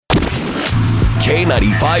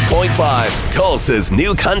K95.5, Tulsa's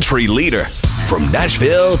new country leader. From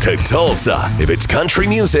Nashville to Tulsa, if it's country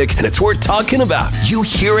music and it's worth talking about, you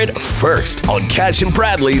hear it first on Cash and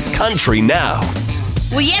Bradley's Country Now.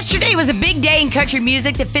 Well, yesterday was a big day in country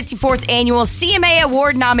music. The 54th annual CMA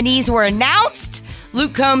Award nominees were announced.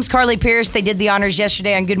 Luke Combs, Carly Pearce, they did the honors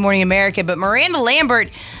yesterday on Good Morning America, but Miranda Lambert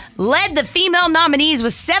led the female nominees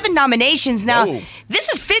with 7 nominations. Now, This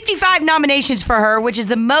is 55 nominations for her, which is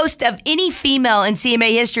the most of any female in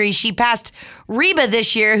CMA history. She passed Reba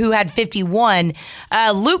this year, who had 51.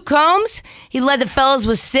 Luke Combs, he led the fellas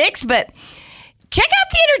with 6, but check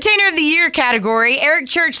out the Entertainer of the Year category. Eric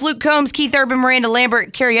Church, Luke Combs, Keith Urban, Miranda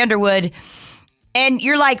Lambert, Carrie Underwood. And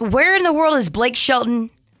you're like, where in the world is Blake Shelton,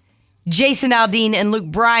 Jason Aldean, and Luke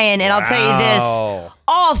Bryan? And I'll tell you this,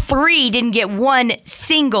 all 3 didn't get one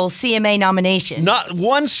single CMA nomination. Not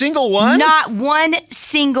one single one? Not one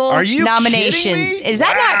single nomination. Kidding me? Is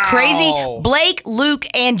that not crazy? Blake, Luke,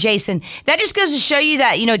 and Jason. That just goes to show you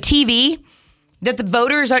that, TV, that the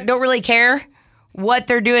voters don't really care what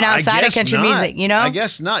they're doing outside of country music, I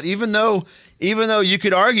guess not. Even though you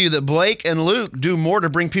could argue that Blake and Luke do more to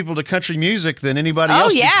bring people to country music than anybody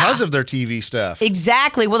else because of their TV stuff.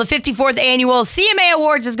 Exactly. Well, the 54th annual CMA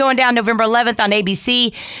Awards is going down November 11th on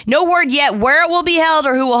ABC. No word yet where it will be held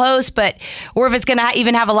or who will host, or if it's going to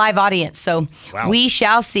even have a live audience. So we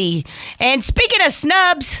shall see. And speaking of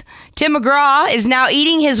snubs, Tim McGraw is now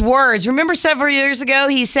eating his words. Remember several years ago,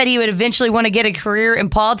 he said he would eventually want to get a career in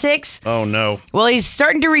politics? Oh, no. Well, he's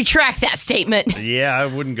starting to retract that statement. Yeah, I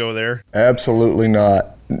wouldn't go there. Absolutely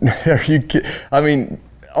not. Are you kidding? I mean,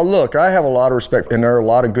 look, I have a lot of respect, and there are a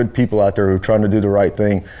lot of good people out there who are trying to do the right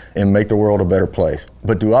thing and make the world a better place.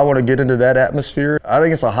 But do I want to get into that atmosphere? I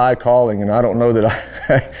think it's a high calling, and I don't know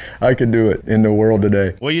that I could do it in the world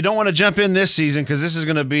today. Well, you don't want to jump in this season because this is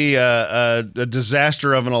going to be a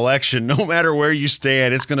disaster of an election. No matter where you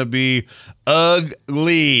stand, it's going to be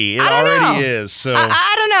ugly. It already is. So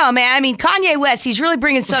I don't know, man. I mean, Kanye West, he's really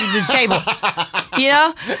bringing something to the table.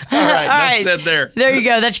 All right, enough said there. There you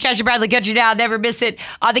go. That's your Cash and Bradley Country Now. Never miss it.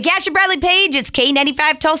 On the Cash and Bradley page, it's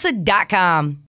K95Tulsa.com.